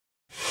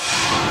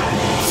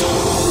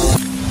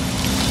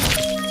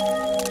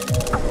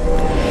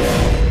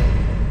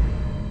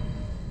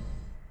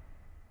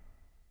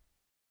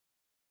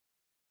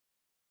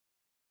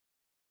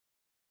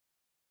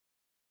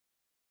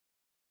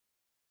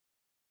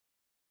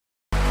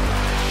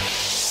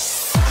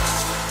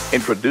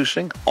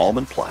Introducing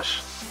Almond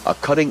Plus, a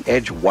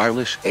cutting-edge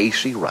wireless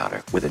AC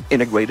router with an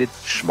integrated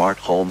smart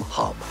home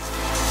hub.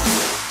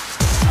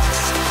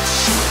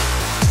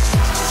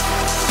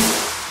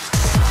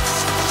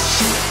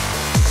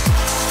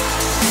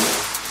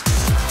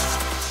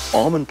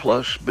 Almond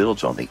Plus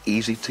builds on the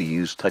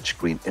easy-to-use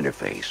touchscreen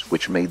interface,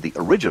 which made the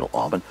original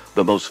Almond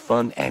the most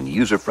fun and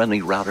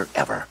user-friendly router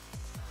ever,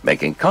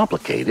 making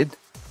complicated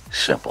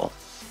simple.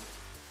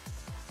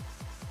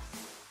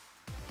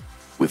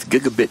 With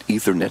gigabit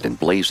Ethernet and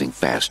blazing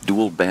fast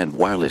dual-band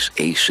wireless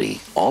AC,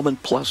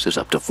 Almond Plus is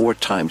up to 4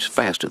 times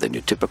faster than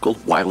your typical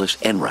wireless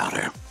N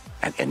router,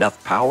 and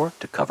enough power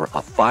to cover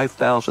a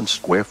 5,000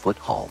 square foot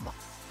home.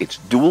 Its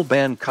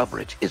dual-band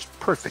coverage is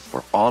perfect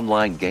for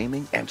online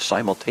gaming and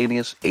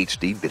simultaneous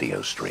HD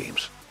video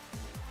streams.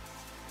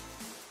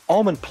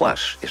 Almond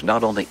Plus is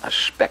not only a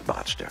spec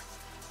monster,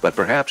 but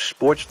perhaps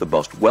sports the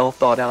most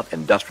well-thought-out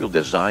industrial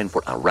design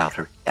for a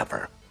router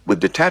ever. With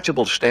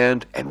detachable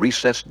stand and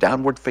recessed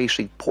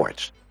downward-facing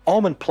ports,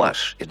 Almond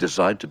Plus is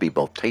designed to be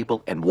both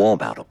table and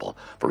wall-mountable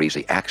for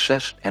easy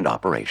access and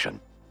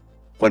operation.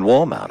 When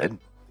wall-mounted,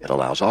 it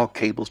allows all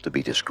cables to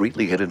be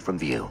discreetly hidden from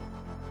view.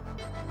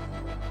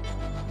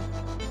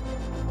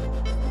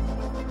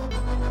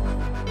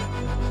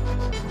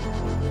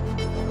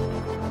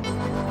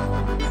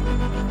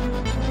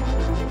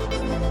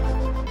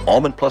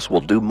 Almond Plus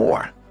will do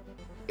more.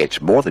 It's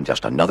more than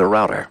just another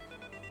router.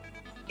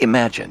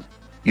 Imagine,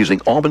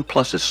 using Almond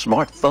Plus's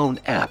Smarthome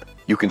app,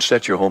 you can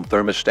set your home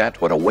thermostat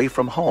when away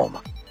from home.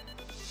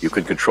 You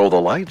can control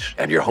the lights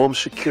and your home's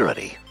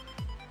security.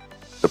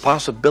 The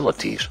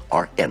possibilities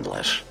are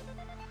endless.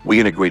 We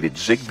integrated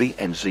Zigbee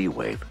and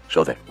Z-Wave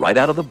so that right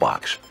out of the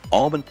box,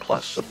 Almond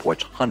Plus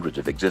supports hundreds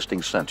of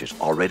existing sensors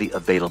already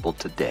available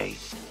today.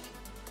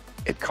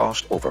 It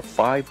costs over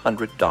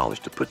 $500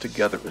 to put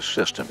together a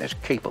system as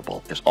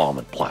capable as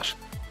Almond Plus,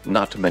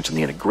 not to mention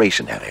the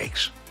integration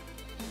headaches.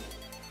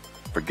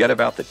 Forget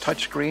about the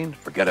touchscreen,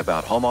 forget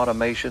about home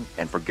automation,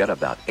 and forget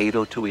about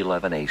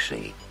 802.11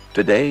 AC.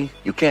 Today,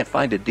 you can't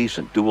find a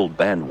decent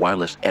dual-band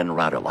wireless N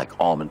router like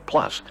Almond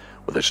Plus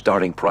with a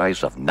starting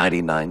price of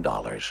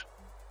 $99.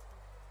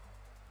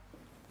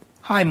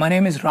 Hi, my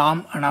name is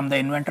Ram and I'm the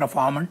inventor of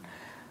Almond.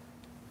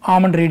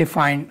 Almond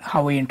redefined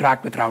how we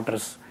interact with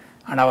routers,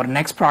 and our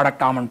next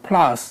product, Almond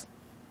Plus,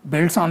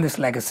 builds on this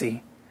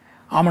legacy.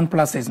 Almond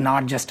Plus is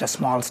not just a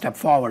small step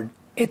forward,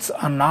 it's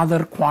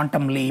another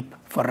quantum leap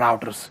for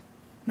routers.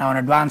 Now, an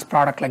advanced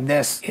product like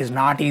this is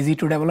not easy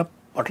to develop,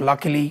 but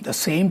luckily the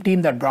same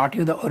team that brought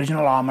you the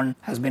original Almond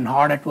has been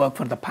hard at work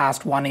for the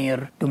past 1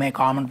 year to make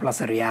Almond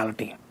Plus a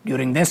reality.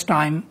 During this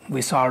time,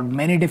 we solved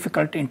many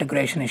difficult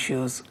integration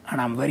issues, and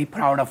I'm very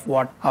proud of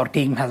what our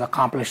team has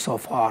accomplished so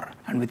far.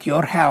 And with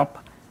your help,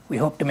 we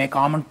hope to make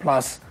Almond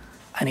Plus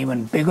an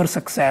even bigger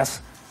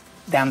success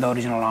than the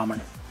original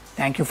Almond.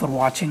 Thank you for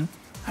watching,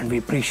 and we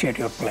appreciate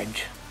your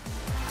pledge.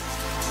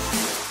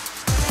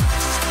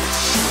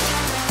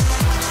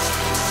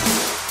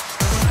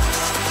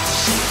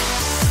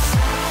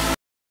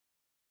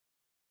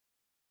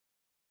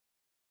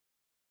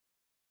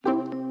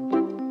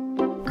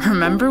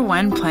 Remember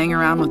when playing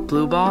around with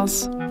blue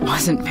balls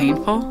wasn't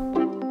painful?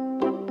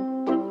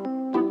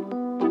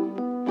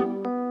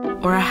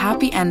 Or a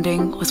happy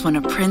ending was when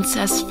a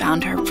princess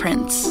found her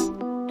prince.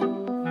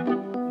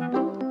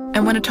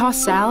 And when a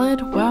tossed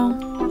salad, well,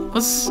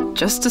 was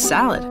just a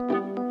salad.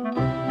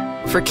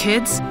 For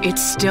kids,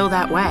 it's still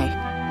that way.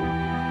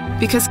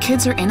 Because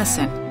kids are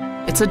innocent.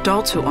 It's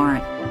adults who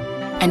aren't.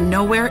 And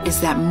nowhere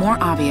is that more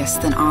obvious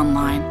than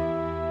online.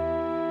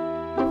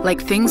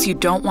 Like things you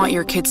don't want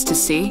your kids to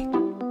see,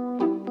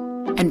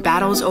 and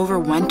battles over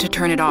when to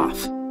turn it off.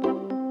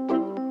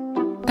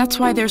 That's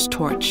why there's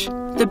Torch,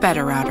 the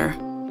better router.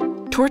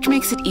 Torch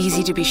makes it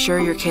easy to be sure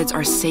your kids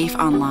are safe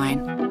online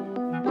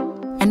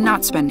and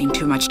not spending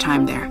too much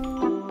time there.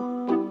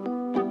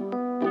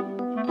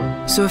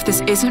 So if this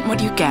isn't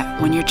what you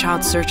get when your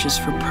child searches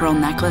for pearl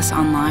necklace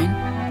online,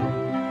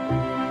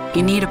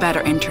 you need a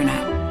better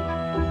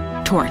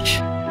internet. Torch,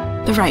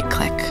 the right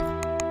click.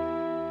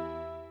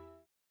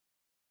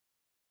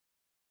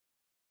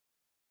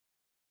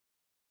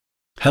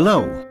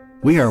 Hello,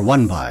 we are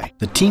OneBuy,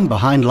 the team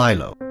behind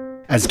Lilo.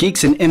 As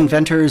geeks and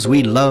inventors,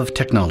 we love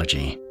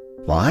technology.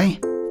 Why?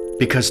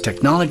 Because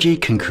technology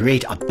can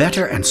create a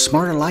better and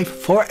smarter life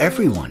for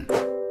everyone.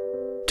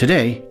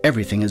 Today,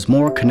 everything is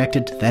more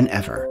connected than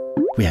ever.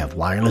 We have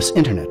wireless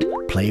internet,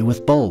 play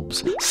with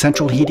bulbs,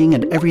 central heating,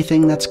 and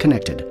everything that's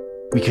connected.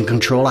 We can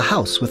control a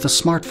house with a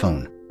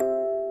smartphone.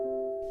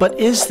 But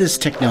is this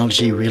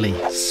technology really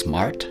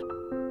smart?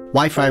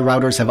 Wi-Fi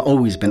routers have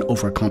always been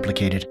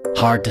overcomplicated,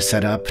 hard to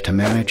set up, to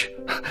manage.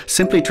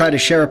 Simply try to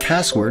share a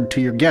password to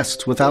your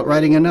guests without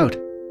writing a note.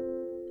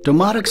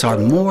 Domotics are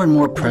more and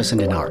more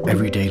present in our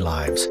everyday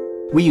lives.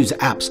 We use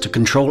apps to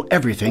control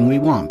everything we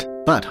want.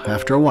 But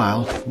after a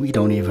while, we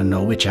don't even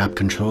know which app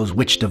controls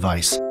which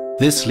device.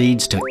 This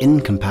leads to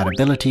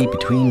incompatibility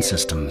between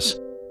systems.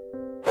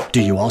 Do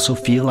you also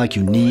feel like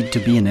you need to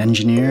be an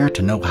engineer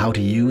to know how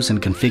to use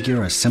and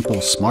configure a simple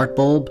smart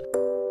bulb?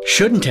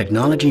 Shouldn't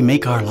technology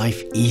make our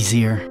life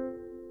easier?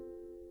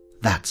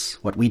 That's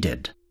what we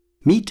did.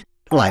 Meet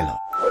Lilo,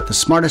 the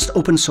smartest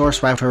open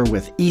source router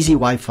with easy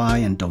Wi-Fi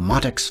and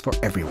domotics for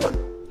everyone.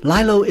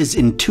 Lilo is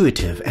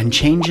intuitive and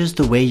changes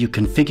the way you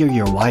configure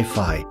your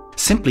Wi-Fi.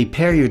 Simply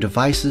pair your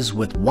devices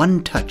with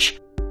one touch.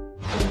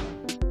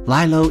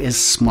 Lilo is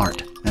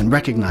smart and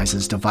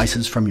recognizes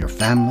devices from your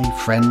family,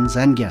 friends,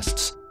 and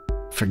guests.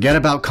 Forget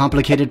about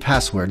complicated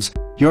passwords.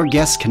 Your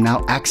guests can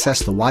now access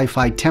the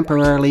Wi-Fi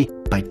temporarily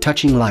by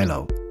touching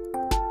Lilo.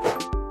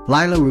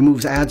 Lilo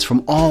removes ads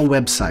from all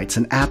websites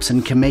and apps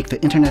and can make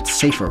the internet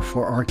safer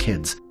for our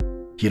kids.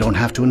 You don't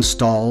have to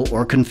install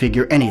or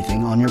configure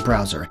anything on your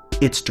browser.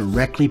 It's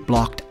directly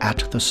blocked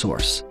at the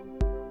source.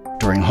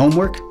 During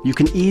homework, you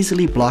can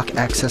easily block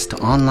access to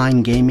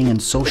online gaming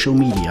and social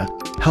media,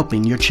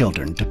 helping your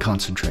children to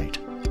concentrate.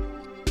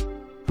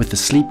 With the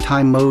sleep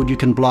time mode, you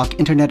can block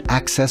internet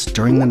access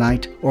during the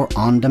night or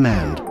on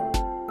demand.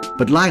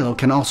 But Lilo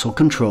can also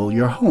control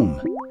your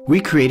home. We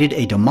created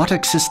a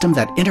domotic system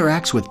that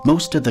interacts with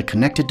most of the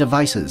connected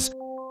devices.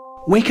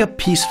 Wake up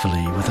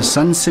peacefully with a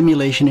sun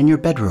simulation in your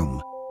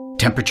bedroom.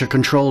 Temperature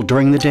control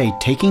during the day,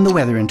 taking the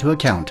weather into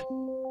account.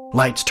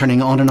 Lights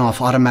turning on and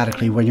off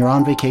automatically when you're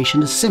on vacation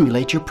to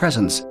simulate your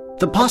presence.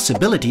 The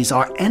possibilities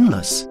are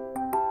endless.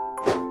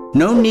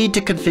 No need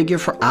to configure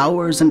for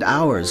hours and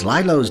hours.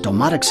 Lilo's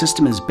domotic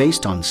system is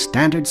based on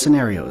standard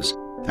scenarios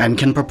and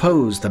can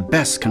propose the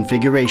best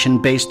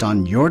configuration based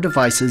on your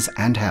devices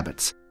and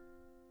habits.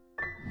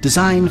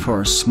 Designed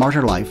for a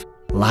smarter life,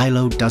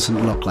 Lilo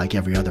doesn't look like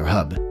every other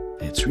hub.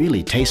 It's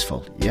really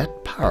tasteful,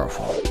 yet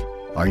powerful.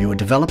 Are you a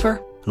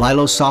developer?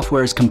 Lilo's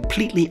software is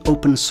completely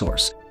open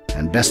source.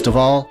 And best of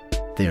all,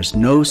 there's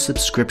no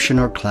subscription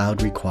or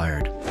cloud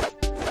required.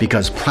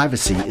 Because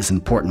privacy is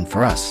important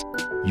for us,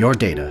 your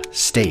data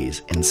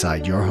stays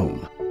inside your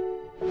home.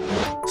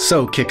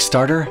 So,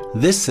 Kickstarter,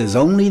 this is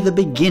only the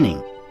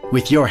beginning.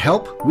 With your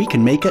help, we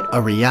can make it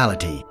a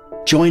reality.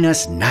 Join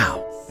us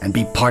now and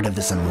be part of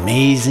this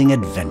amazing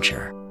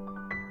adventure.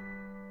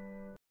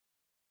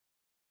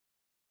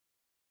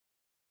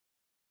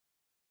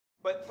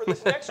 But for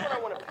this next one, I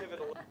want to pivot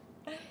a little.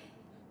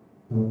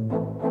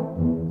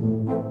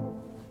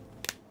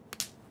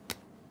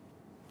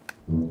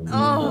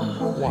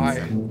 Oh. Why?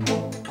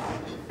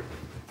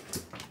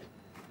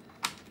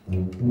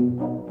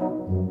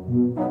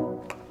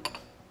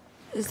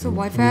 Is the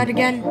Wi-Fi out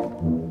again?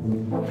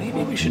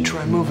 Maybe we should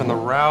try moving the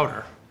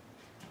router.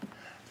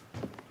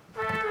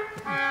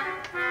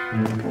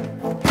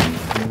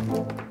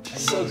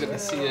 So good to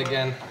see you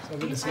again. So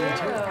good to see you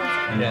too.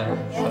 Yeah.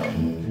 So,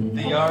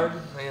 the yard,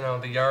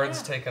 the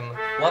yard's taken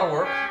a lot of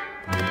work.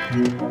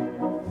 I'm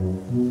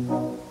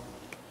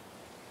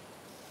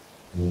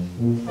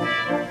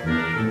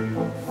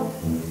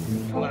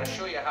going to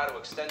show you how to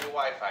extend your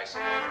Wi-Fi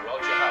signal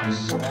throughout your house.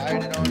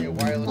 Slide it on your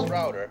wireless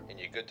router, and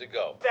you're good to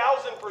go.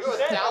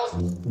 1000%.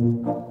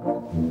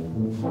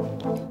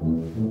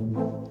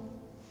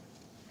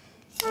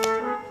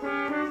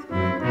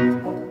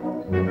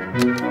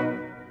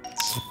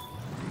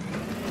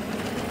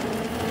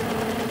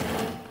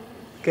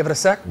 Give it a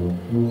sec.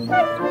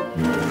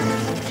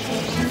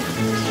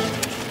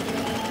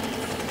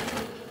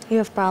 You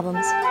have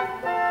problems.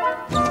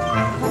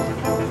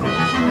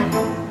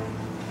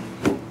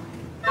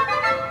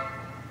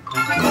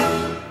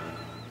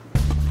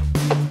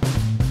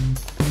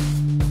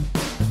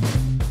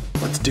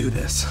 Let's do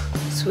this.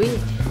 Sweet.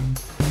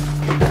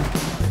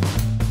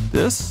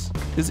 This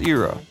is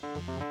Eero.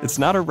 It's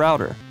not a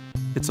router,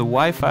 it's a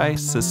Wi-Fi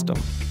system.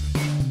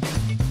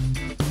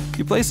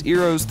 You place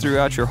Eeros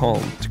throughout your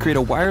home to create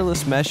a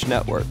wireless mesh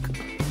network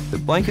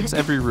that blankets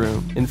every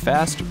room in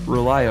fast,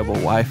 reliable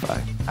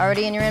Wi-Fi.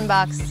 Already in your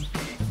inbox.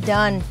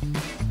 Done.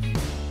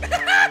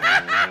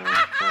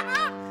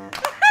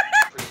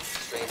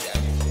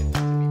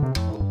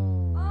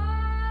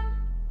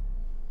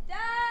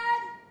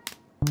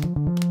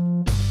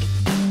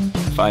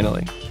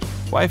 Finally,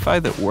 Wi-Fi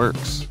that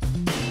works.